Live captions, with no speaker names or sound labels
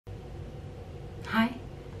Hi,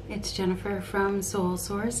 it's Jennifer from Soul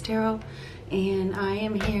Source Tarot, and I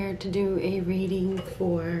am here to do a reading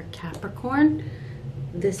for Capricorn.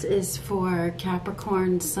 This is for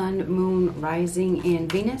Capricorn, Sun, Moon, Rising,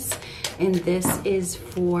 and Venus, and this is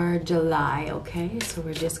for July, okay? So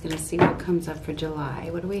we're just going to see what comes up for July.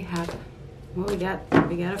 What do we have? Well, we got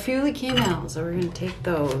a few that came out, so we're going to take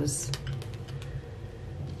those.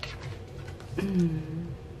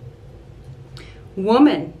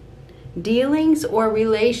 Woman. Dealings or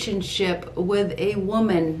relationship with a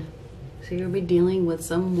woman. So you'll be dealing with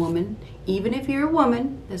some woman. Even if you're a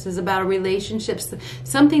woman, this is about a relationship.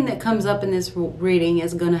 Something that comes up in this reading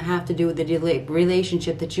is going to have to do with the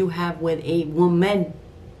relationship that you have with a woman.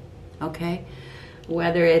 Okay?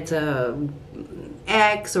 Whether it's a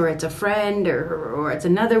ex or it's a friend or it's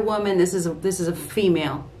another woman, this is a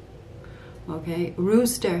female. Okay?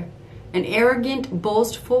 Rooster. An arrogant,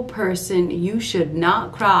 boastful person you should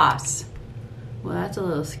not cross. Well, that's a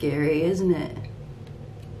little scary, isn't it?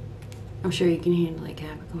 I'm sure you can handle it,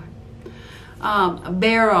 Capricorn. A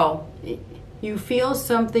barrel. You feel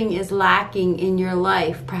something is lacking in your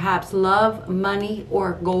life. Perhaps love, money,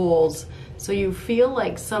 or goals. So you feel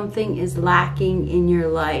like something is lacking in your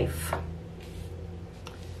life.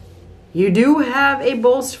 You do have a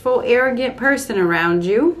boastful, arrogant person around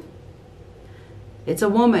you. It's a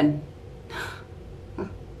woman.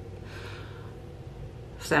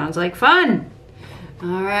 Sounds like fun.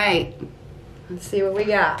 All right. Let's see what we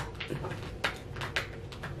got.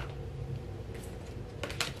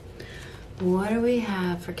 What do we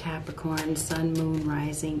have for Capricorn, Sun, Moon,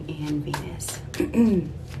 Rising, and Venus?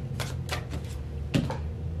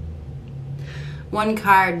 One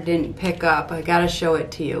card didn't pick up. I got to show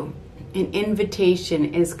it to you. An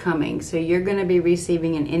invitation is coming. So you're going to be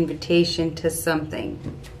receiving an invitation to something.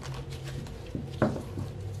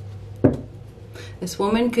 This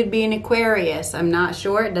woman could be an Aquarius. I'm not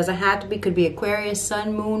sure. It doesn't have to be. Could be Aquarius,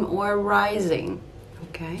 Sun, Moon, or Rising.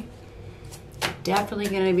 Okay. Definitely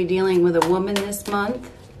going to be dealing with a woman this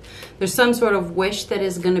month. There's some sort of wish that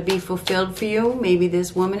is going to be fulfilled for you. Maybe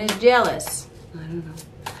this woman is jealous. I don't know.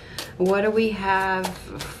 What do we have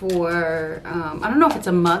for, I don't know if it's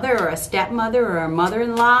a mother or a stepmother or a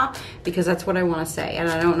mother-in-law, because that's what I want to say. And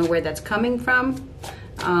I don't know where that's coming from.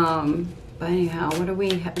 But anyhow, what do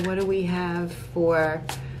we have for,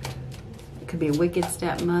 it could be a wicked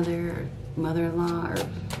stepmother or mother-in-law, or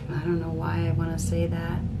I don't know why I want to say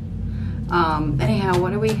that. Anyhow, what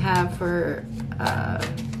do we have for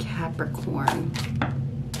Capricorn?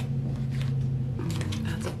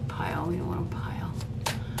 That's a pile. We don't want a pile.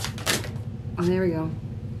 Oh, there we go.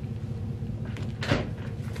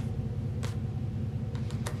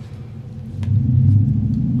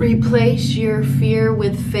 Replace your fear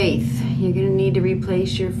with faith. You're going to need to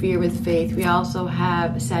replace your fear with faith. We also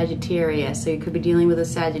have Sagittarius, so you could be dealing with a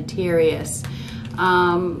Sagittarius.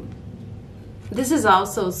 This is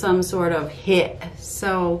also some sort of hit.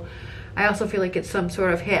 So I also feel like it's some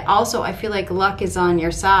sort of hit. Also, I feel like luck is on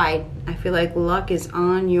your side. I feel like luck is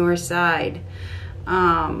on your side.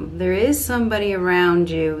 There is somebody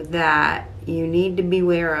around you that you need to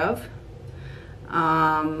beware of.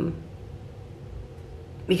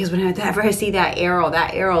 Because whenever I see that arrow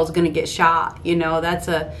is going to get shot. You know, that's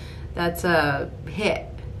a hit.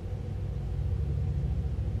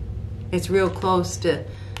 It's real close to,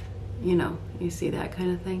 you know, you see that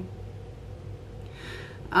kind of thing.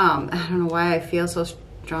 I don't know why I feel so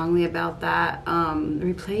strongly about that.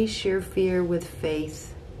 Replace your fear with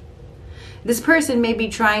faith. This person may be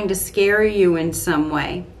trying to scare you in some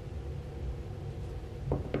way.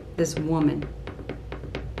 This woman.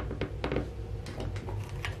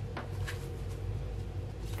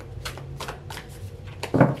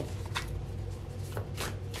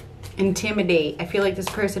 Intimidate. I feel like this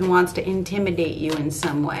person wants to intimidate you in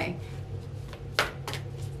some way.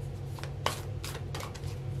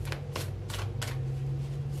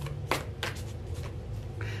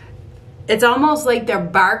 It's almost like they're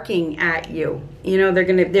barking at you. You know,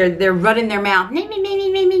 they're running their mouth. Maybe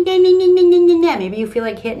you feel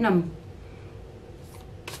like hitting them.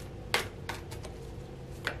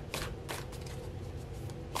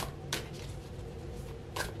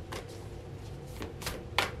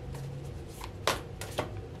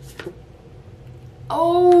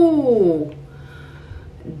 Oh,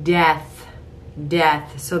 death.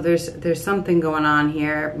 So there's something going on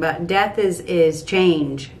here, but death is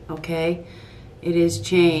change. Okay, it is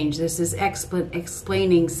change. This is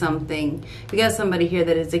explaining something. We got somebody here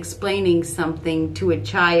that is explaining something to a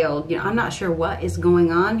child. You know, I'm not sure what is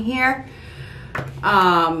going on here.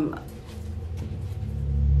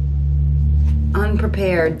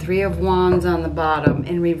 Unprepared. 3 of Wands on the bottom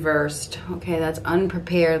in reversed. Okay, that's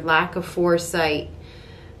unprepared. Lack of foresight.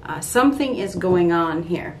 Something is going on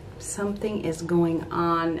here. Something is going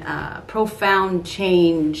on. Profound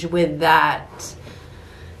change with that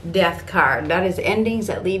Death card. That is endings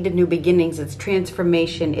that lead to new beginnings. It's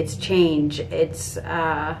transformation. It's change. It's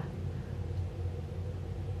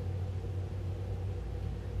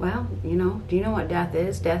well, you know, do you know what death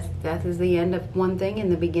is? Death is the end of one thing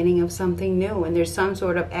and the beginning of something new. And there's some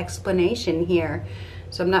sort of explanation here.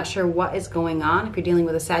 So I'm not sure what is going on if you're dealing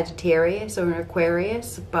with a Sagittarius or an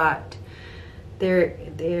Aquarius, but you're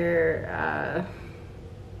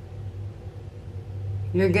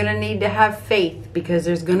going to need to have faith, because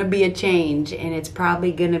there's going to be a change, and it's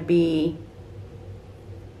probably going to be,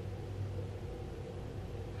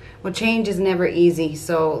 well, change is never easy.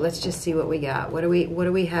 So let's just see what we got. What do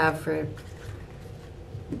we have for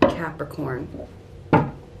Capricorn?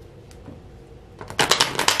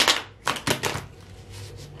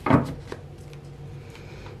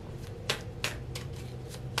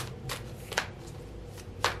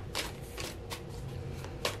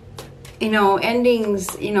 You know,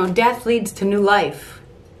 endings, you know, death leads to new life.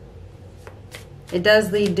 It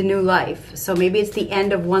does lead to new life. So maybe it's the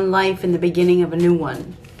end of one life and the beginning of a new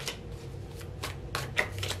one.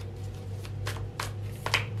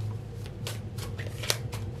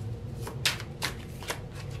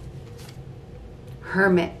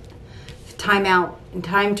 Hermit. Time out, and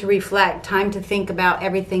time to reflect, time to think about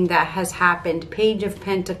everything that has happened. Page of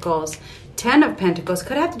Pentacles. 10 of Pentacles.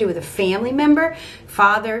 Could have to do with a family member,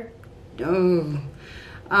 father. It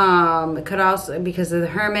could also, because of the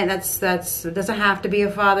Hermit, it doesn't have to be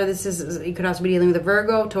a father. You could also be dealing with a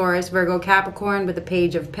Virgo, Taurus, Virgo, Capricorn with the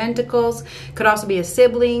Page of Pentacles. Could also be a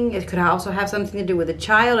sibling. It could also have something to do with a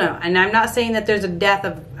child. And I'm not saying that there's a death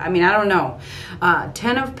of, I mean, I don't know.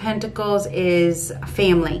 10 of Pentacles is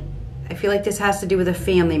family. I feel like this has to do with a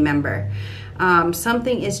family member.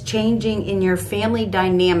 Something is changing in your family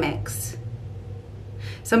dynamics.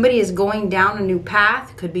 Somebody is going down a new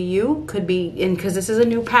path. Could be you, could be, and because this is a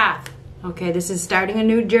new path. Okay, this is starting a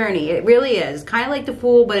new journey. It really is. Kind of like the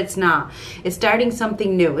Fool, but it's not. It's starting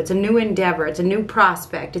something new. It's a new endeavor. It's a new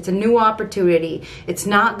prospect. It's a new opportunity. It's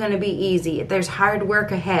not going to be easy. There's hard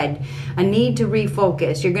work ahead. A need to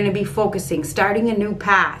refocus. You're going to be focusing, starting a new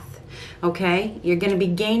path. Okay, you're going to be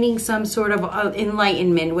gaining some sort of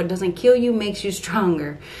enlightenment. What doesn't kill you makes you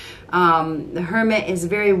stronger. The Hermit is a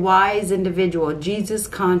very wise individual. Jesus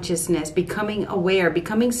consciousness, becoming aware,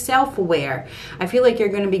 becoming self-aware. I feel like you're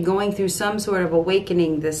going to be going through some sort of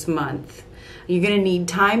awakening this month. You're going to need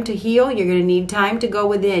time to heal. You're going to need time to go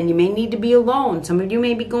within. You may need to be alone. Some of you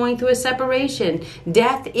may be going through a separation.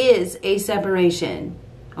 Death is a separation,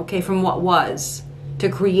 okay, from what was, to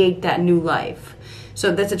create that new life.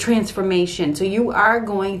 So that's a transformation. So you are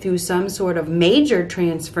going through some sort of major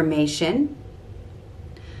transformation.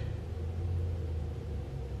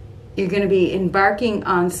 You're going to be embarking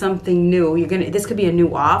on something new. This could be a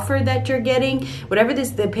new offer that you're getting. Whatever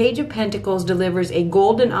this, the Page of Pentacles delivers a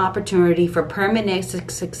golden opportunity for permanent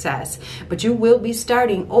success. But you will be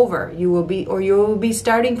starting over. You will be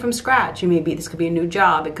starting from scratch. This could be a new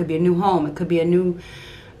job. It could be a new home. It could be a new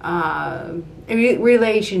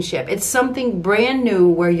relationship. It's something brand new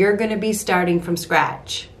where you're going to be starting from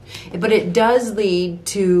scratch. But it does lead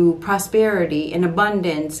to prosperity and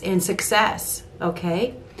abundance and success.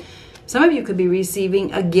 Okay? Some of you could be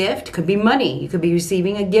receiving a gift, could be money. You could be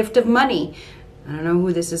receiving a gift of money. I don't know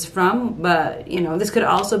who this is from, but you know, this could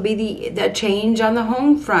also be the change on the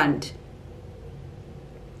home front.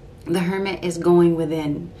 The Hermit is going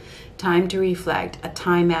within. Time to reflect, a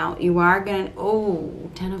timeout. You are going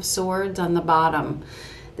to, 10 of Swords on the bottom.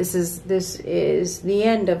 This is the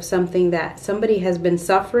end of something that somebody has been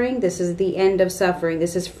suffering. This is the end of suffering.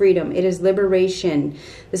 This is freedom. It is liberation.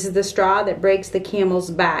 This is the straw that breaks the camel's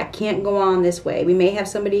back. Can't go on this way. We may have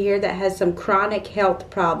somebody here that has some chronic health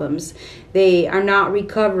problems. They are not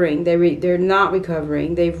recovering. They're not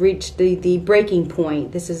recovering. They've reached the breaking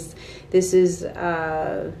point. This is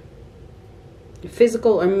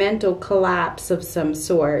physical or mental collapse of some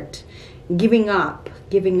sort. Giving up.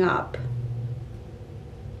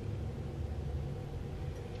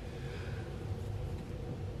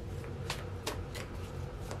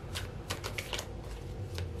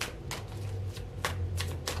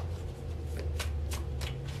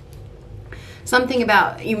 Something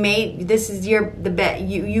about you made, this is the bed.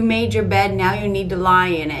 You made your bed, now you need to lie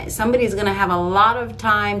in it. Somebody's going to have a lot of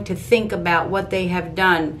time to think about what they have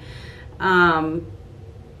done.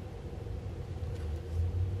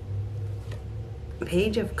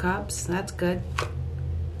 Page of Cups, that's good.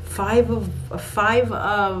 Five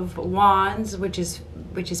of Wands, which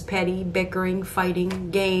is petty, bickering,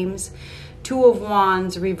 fighting, games. Two of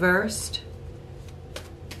Wands reversed.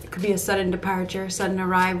 It could be a sudden departure, sudden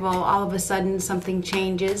arrival. All of a sudden something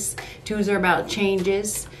changes. Twos are about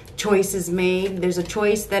changes. Choices made. There's a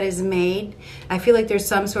choice that is made. I feel like there's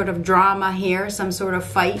some sort of drama here, some sort of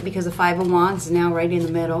fight, because the Five of Wands is now right in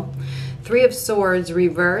the middle. Three of Swords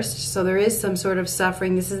reversed, so there is some sort of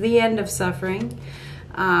suffering. This is the end of suffering.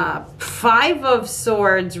 Five of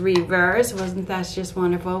Swords reversed. Wasn't that just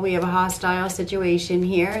wonderful? We have a hostile situation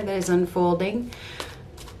here that is unfolding.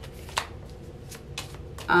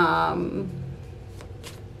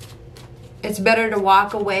 It's better to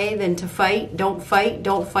walk away than to fight. Don't fight.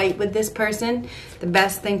 Don't fight with this person. The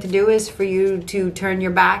best thing to do is for you to turn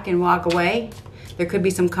your back and walk away. There could be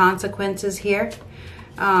some consequences here.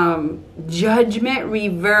 Judgment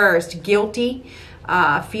reversed. Guilty.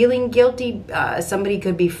 Feeling guilty. Somebody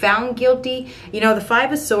could be found guilty. You know, the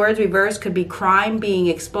Five of Swords reversed could be crime being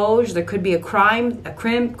exposed. There could be a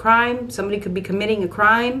crime. Somebody could be committing a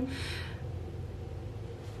crime.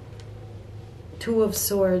 Two of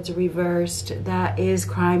Swords reversed. That is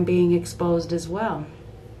crime being exposed as well.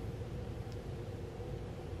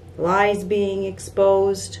 Lies being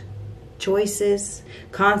exposed. Choices.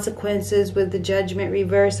 Consequences with the Judgment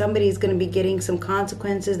reversed. Somebody's going to be getting some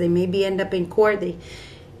consequences. They maybe end up in court. I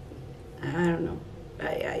don't know.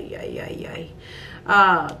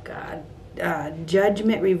 Oh, God.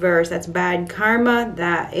 Judgment reversed. That's bad karma.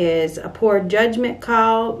 That is a poor judgment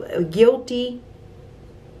call. Guilty.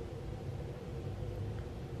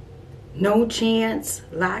 No chance,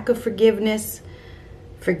 lack of forgiveness.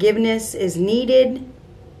 Forgiveness is needed.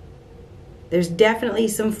 There's definitely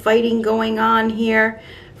some fighting going on here.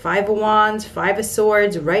 Five of Wands, Five of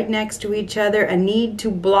Swords right next to each other. A need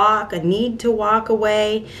to block, a need to walk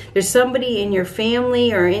away. There's somebody in your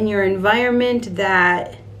family or in your environment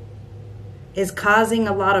that is causing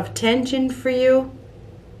a lot of tension for you.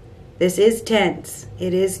 This is tense.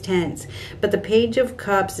 It is tense. But the Page of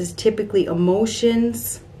Cups is typically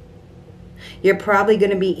emotions. You're probably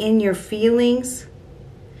going to be in your feelings.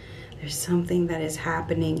 There's something that is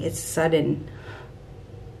happening. It's sudden.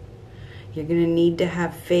 You're going to need to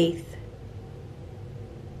have faith.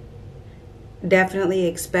 Definitely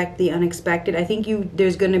expect the unexpected. I think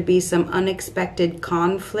there's going to be some unexpected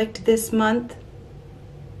conflict this month.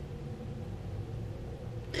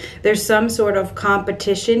 There's some sort of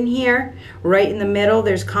competition here. Right in the middle,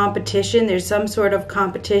 there's competition. There's some sort of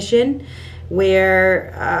competition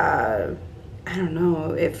where... I don't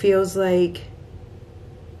know, it feels like,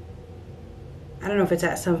 I don't know if it's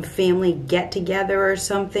at some family get-together or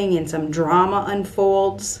something and some drama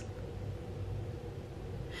unfolds.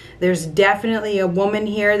 There's definitely a woman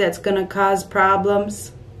here that's going to cause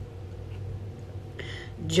problems.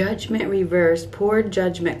 Judgment reversed, poor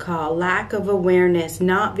judgment call, lack of awareness,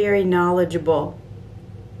 not very knowledgeable.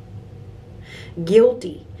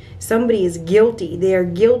 Guilty. Somebody is guilty. They are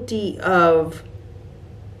guilty of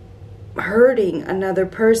hurting another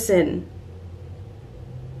person.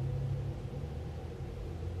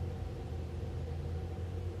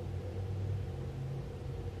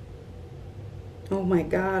 Oh my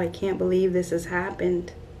God, I can't believe this has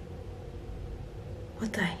happened.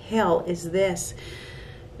 What the hell is this?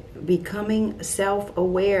 Becoming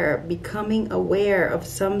self-aware, becoming aware of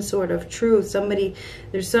some sort of truth.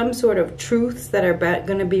 There's some sort of truths that are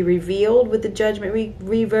going to be revealed with the Judgment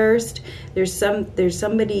reversed. There's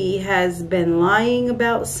somebody has been lying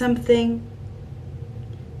about something.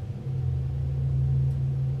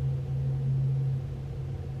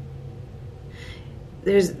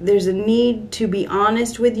 There's a need to be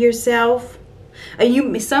honest with yourself.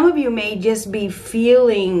 Some of you may just be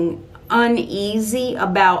feeling uneasy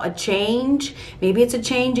about a change. Maybe it's a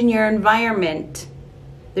change in your environment.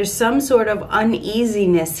 There's some sort of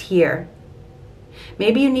uneasiness here.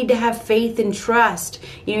 Maybe you need to have faith and trust.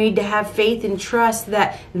 You need to have faith and trust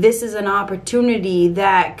that this is an opportunity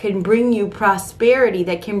that can bring you prosperity,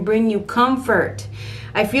 that can bring you comfort.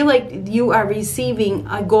 I feel like you are receiving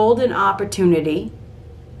a golden opportunity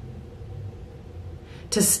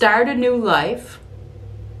to start a new life.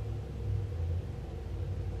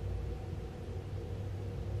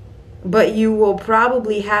 But you will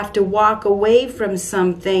probably have to walk away from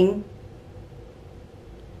something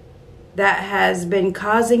that has been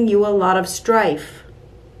causing you a lot of strife.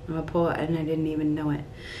 I'm a poet and I didn't even know it.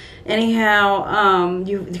 Anyhow,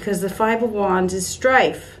 because the Five of Wands is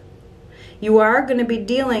strife. You are going to be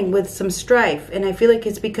dealing with some strife. And I feel like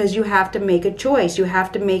it's because you have to make a choice. You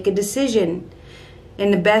have to make a decision.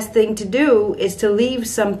 And the best thing to do is to leave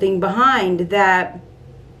something behind that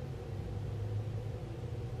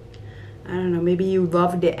don't know, maybe you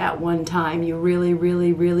loved it at one time. You really,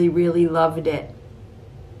 really, really, really loved it.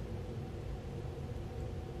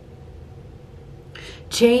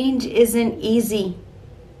 Change isn't easy.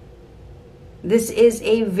 This is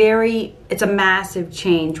it's a massive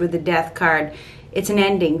change with the Death card. It's an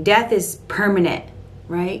ending. Death is permanent,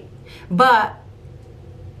 right? But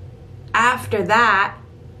after that,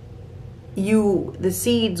 the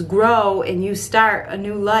seeds grow and you start a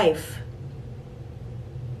new life.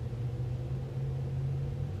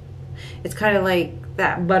 It's kind of like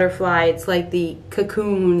that butterfly. It's like the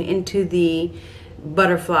cocoon into the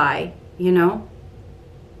butterfly, you know?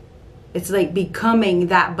 It's like becoming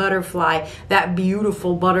that butterfly, that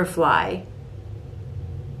beautiful butterfly.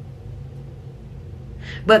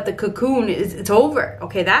 But the cocoon, it's over.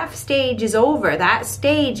 Okay, that stage is over. That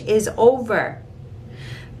stage is over.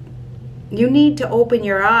 You need to open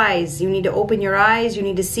your eyes. You need to open your eyes. You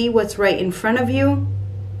need to see what's right in front of you.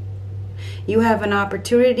 You have an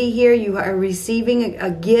opportunity here. You are receiving a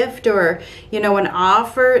gift, or, you know, an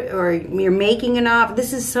offer, or you're making an offer.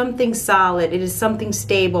 This is something solid. It is something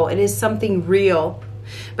stable. It is something real.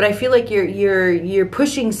 But I feel like you're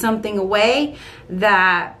pushing something away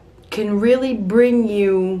that can really bring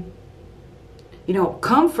you, you know,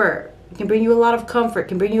 comfort. It can bring you a lot of comfort. It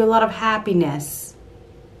can bring you a lot of happiness.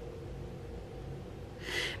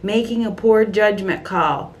 Making a poor judgment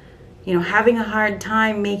call. You know, having a hard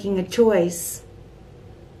time making a choice.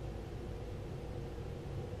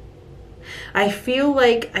 I feel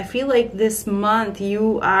like this month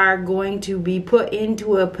you are going to be put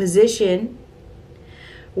into a position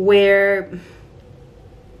where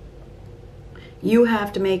you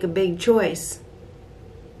have to make a big choice.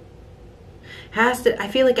 I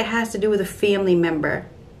feel like it has to do with a family member.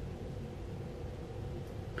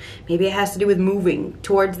 Maybe it has to do with moving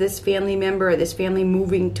towards this family member, or this family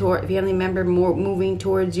moving toward family member moving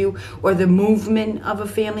towards you, or the movement of a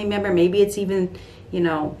family member. Maybe it's even, you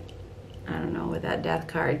know, I don't know, with that Death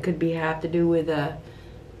card, could have to do with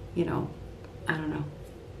you know, I don't know.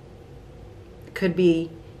 It could be,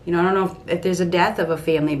 you know, I don't know if there's a death of a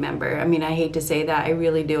family member. I mean, I hate to say that. I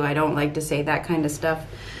really do. I don't like to say that kind of stuff.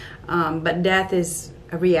 But death is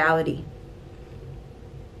a reality.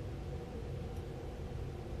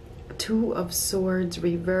 Two of Swords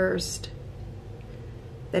reversed.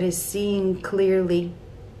 That is seeing clearly,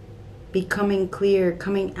 becoming clear,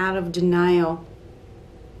 coming out of denial,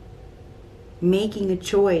 making a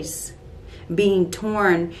choice, being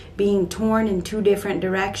torn in two different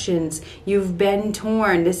directions. You've been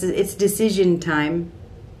torn. It's decision time.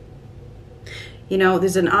 You know,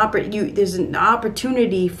 there's an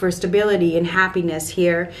opportunity for stability and happiness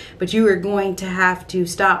here, but you are going to have to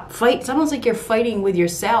stop fight. It's almost like you're fighting with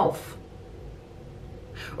yourself,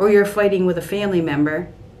 or you're fighting with a family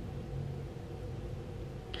member.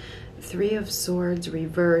 Three of Swords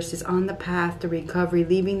reversed is on the path to recovery,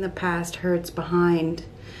 leaving the past hurts behind.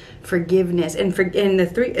 Forgiveness, and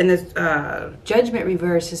the Judgment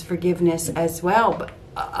reverse is forgiveness as well.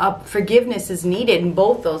 But forgiveness is needed in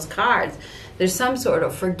both those cards. There's some sort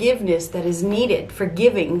of forgiveness that is needed.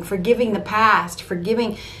 Forgiving the past,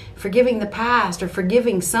 forgiving the past, or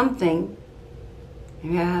forgiving something.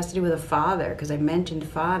 Maybe it has to do with a father, because I mentioned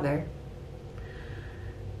father.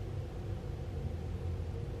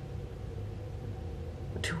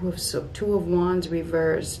 Two of Wands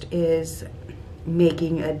reversed is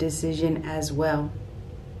making a decision as well.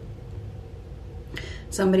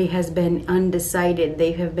 Somebody has been undecided.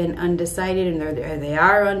 They have been undecided, and they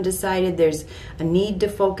are undecided. There's a need to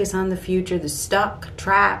focus on the future. They're stuck,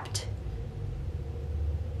 trapped.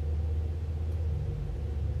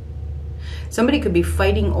 Somebody could be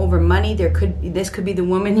fighting over money. This could be the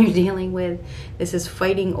woman you're dealing with. This is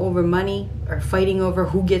fighting over money, or fighting over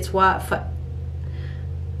who gets what.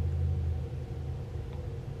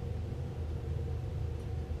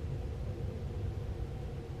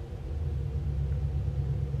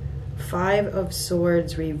 Five of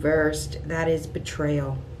Swords reversed. That is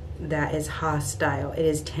betrayal. That is hostile. It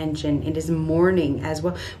is tension. It is mourning as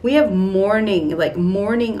well. We have mourning, like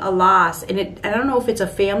mourning a loss. And I don't know if it's a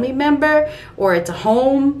family member, or it's a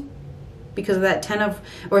home, because of that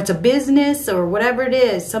or it's a business, or whatever it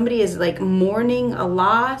is. Somebody is like mourning a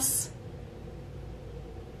loss.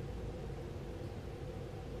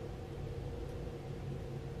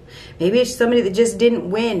 Maybe it's somebody that just didn't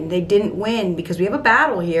win. They didn't win, because we have a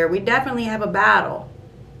battle here. We definitely have a battle.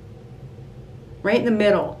 Right in the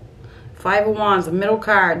middle. Five of Wands, the middle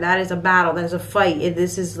card. That is a battle. That is a fight.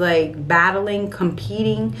 This is like battling,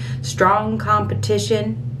 competing, strong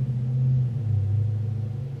competition.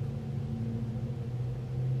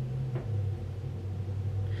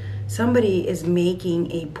 Somebody is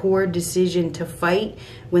making a poor decision to fight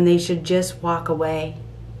when they should just walk away.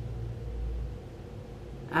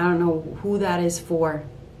 I don't know who that is for.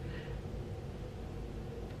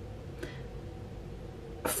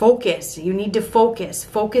 Focus. You need to focus.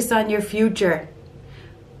 Focus on your future.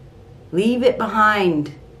 Leave it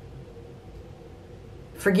behind.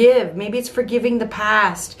 Forgive. Maybe it's forgiving the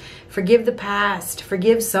past. Forgive the past.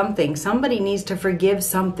 Forgive something. Somebody needs to forgive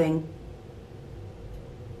something.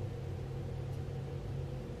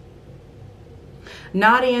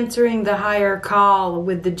 Not answering the higher call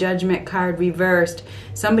with the Judgment card reversed.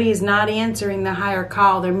 Somebody is not answering the higher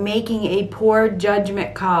call. They're making a poor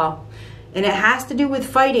judgment call. And it has to do with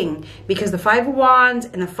fighting, because the Five of Wands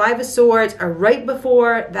and the Five of Swords are right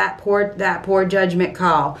before that poor judgment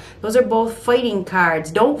call. Those are both fighting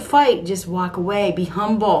cards. Don't fight, just walk away. Be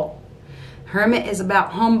humble. Hermit is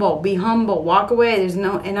about humble. Be humble. Walk away. There's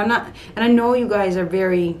no, and I know you guys are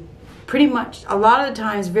pretty much a lot of the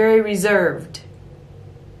times very reserved.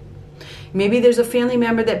 Maybe there's a family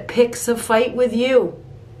member that picks a fight with you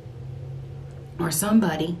or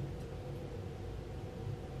somebody.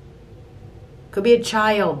 Could be a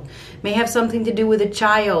child. May have something to do with a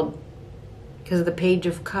child because of the Page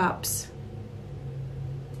of Cups.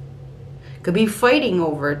 Could be fighting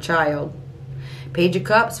over a child. Page of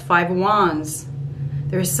Cups, Five of Wands.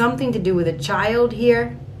 There is something to do with a child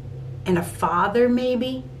here and a father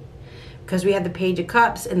maybe. Because we have the Page of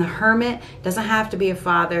Cups and the Hermit. Doesn't have to be a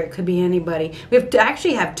father. It could be anybody. We have to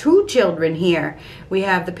actually have two children here. We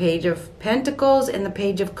have the Page of Pentacles and the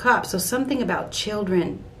Page of Cups. So something about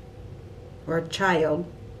children or a child.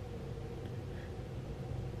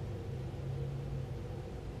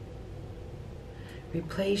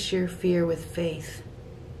 Replace your fear with faith.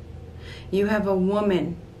 You have a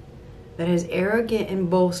woman that is arrogant and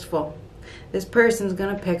boastful. This person's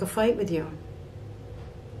going to pick a fight with you.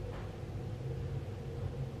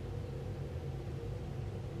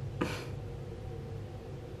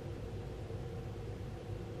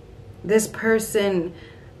 This person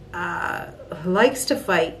likes to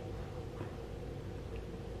fight.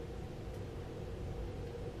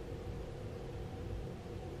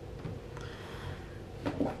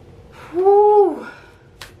 Whew.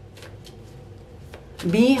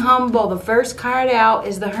 Be humble. The first card out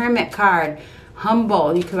is the Hermit card.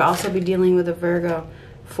 Humble. You could also be dealing with a Virgo.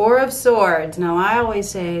 Four of Swords. Now, I always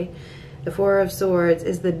say the Four of Swords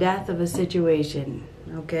is the death of a situation.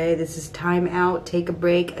 Okay, this is time out. Take a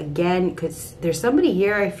break again, because there's somebody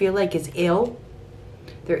here I feel like is ill.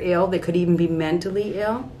 They're ill. They could even be mentally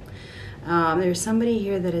ill. There's somebody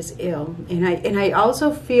here that is ill, and I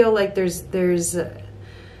also feel like there's a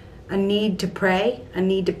need to pray. A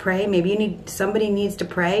need to pray. Maybe somebody needs to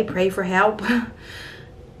pray. Pray for help. Oh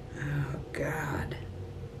God.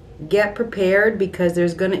 Get prepared, because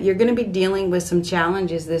you're gonna be dealing with some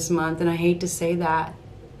challenges this month, and I hate to say that.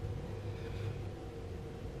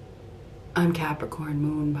 I'm Capricorn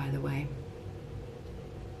moon, by the way.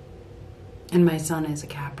 And my sun is a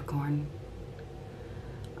Capricorn.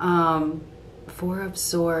 Four of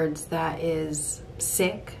Swords, that is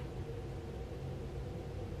sick.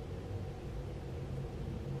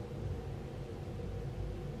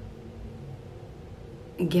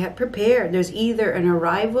 Get prepared. There's either an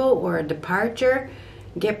arrival or a departure.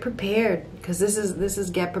 Get prepared, because this is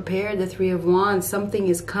get prepared. The Three of Wands. Something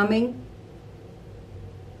is coming.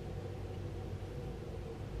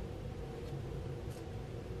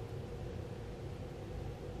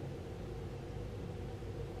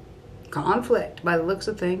 Conflict, by the looks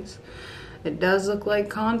of things. It does look like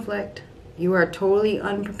conflict. You are totally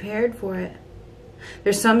unprepared for it.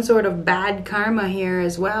 There's some sort of bad karma here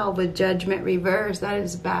as well with Judgment reverse. That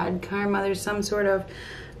is bad karma. There's some sort of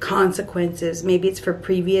consequences. Maybe it's for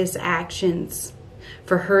previous actions,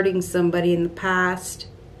 for hurting somebody in the past.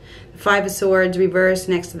 The Five of Swords reverse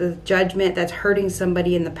next to the Judgment. That's hurting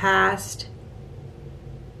somebody in the past.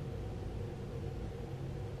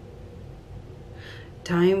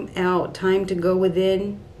 Time out, time to go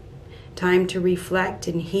within, time to reflect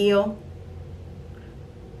and heal.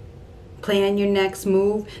 Plan your next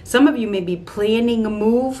move. Some of you may be planning a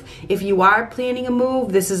move. If you are planning a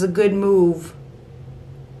move, this is a good move.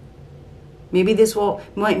 Maybe this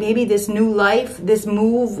new life, this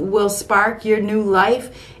move will spark your new life,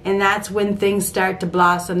 and that's when things start to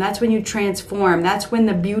blossom. That's when you transform. That's when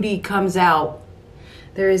the beauty comes out.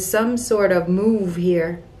 There is some sort of move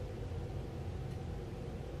here.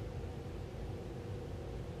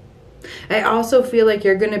 I also feel like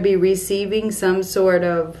you're going to be receiving some sort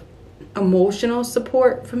of emotional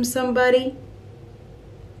support from somebody.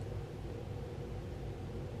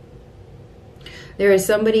 There is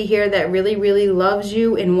somebody here that really, really loves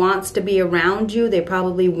you and wants to be around you. They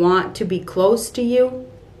probably want to be close to you.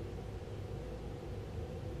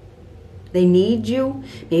 They need you.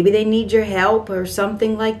 Maybe they need your help or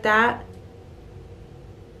something like that.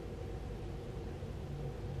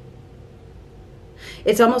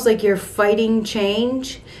 It's almost like you're fighting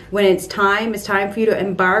change when it's time for you to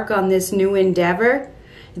embark on this new endeavor.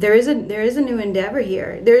 There is a new endeavor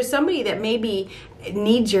here. There is somebody that maybe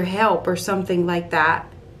needs your help or something like that.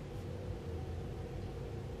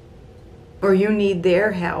 Or you need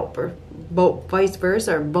their help, or both, vice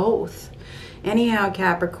versa, or both. Anyhow,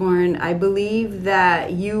 Capricorn, I believe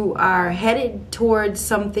that you are headed towards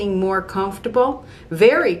something more comfortable,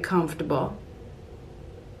 very comfortable.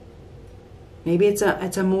 Maybe it's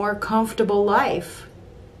a more comfortable life.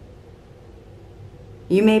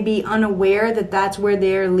 You may be unaware that that's where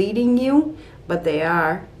they're leading you, but they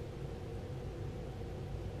are.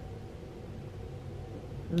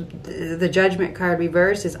 The Judgment card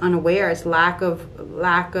reverse is unaware. It's lack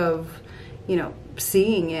of,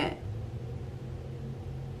 seeing it.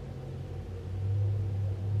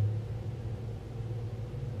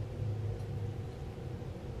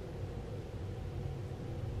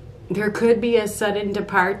 There could be a sudden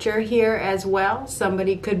departure here as well.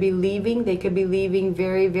 Somebody could be leaving. They could be leaving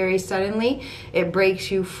very, very suddenly. It breaks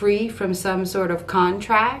you free from some sort of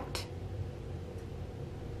contract.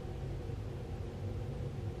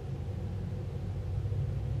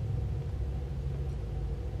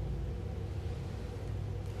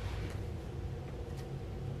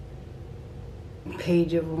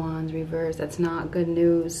 Page of Wands reverse. That's not good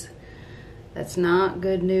news. That's not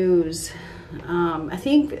good news.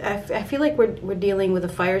 I feel like we're dealing with a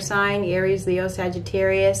fire sign, Aries, Leo,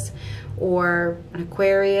 Sagittarius, or an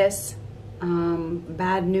Aquarius.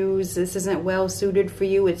 Bad news. This isn't well suited for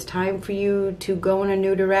you. It's time for you to go in a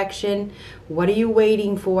new direction. What are you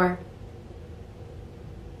waiting for?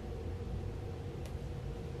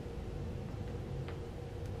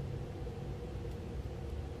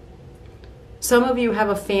 Some of you have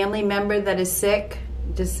a family member that is sick.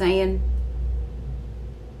 Just saying.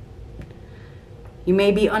 You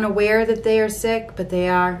may be unaware that they are sick, but they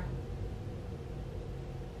are.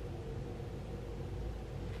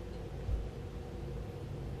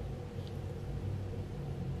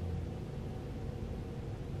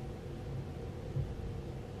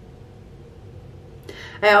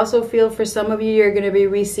 I also feel for some of you, you're going to be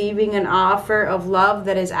receiving an offer of love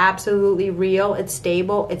that is absolutely real. It's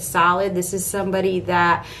stable. It's solid. This is somebody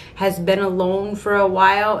that has been alone for a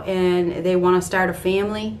while and they want to start a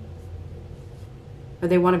family. Or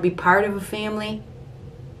they want to be part of a family.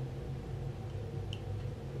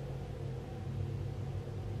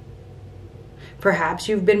 Perhaps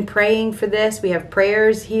you've been praying for this. We have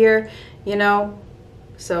prayers here,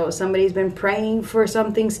 So somebody's been praying for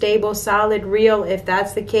something stable, solid, real. If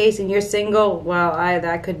that's the case and you're single, well,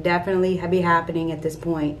 that could definitely be happening at this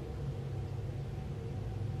point.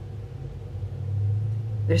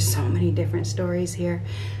 There's so many different stories here.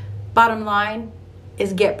 Bottom line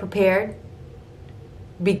is get prepared.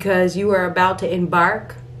 Because you are about to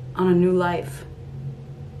embark on a new life.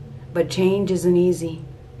 But change isn't easy.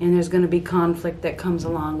 And there's going to be conflict that comes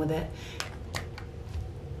along with it.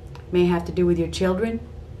 May have to do with your children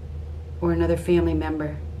or another family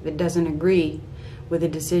member that doesn't agree with the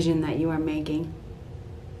decision that you are making.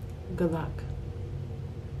 Good luck.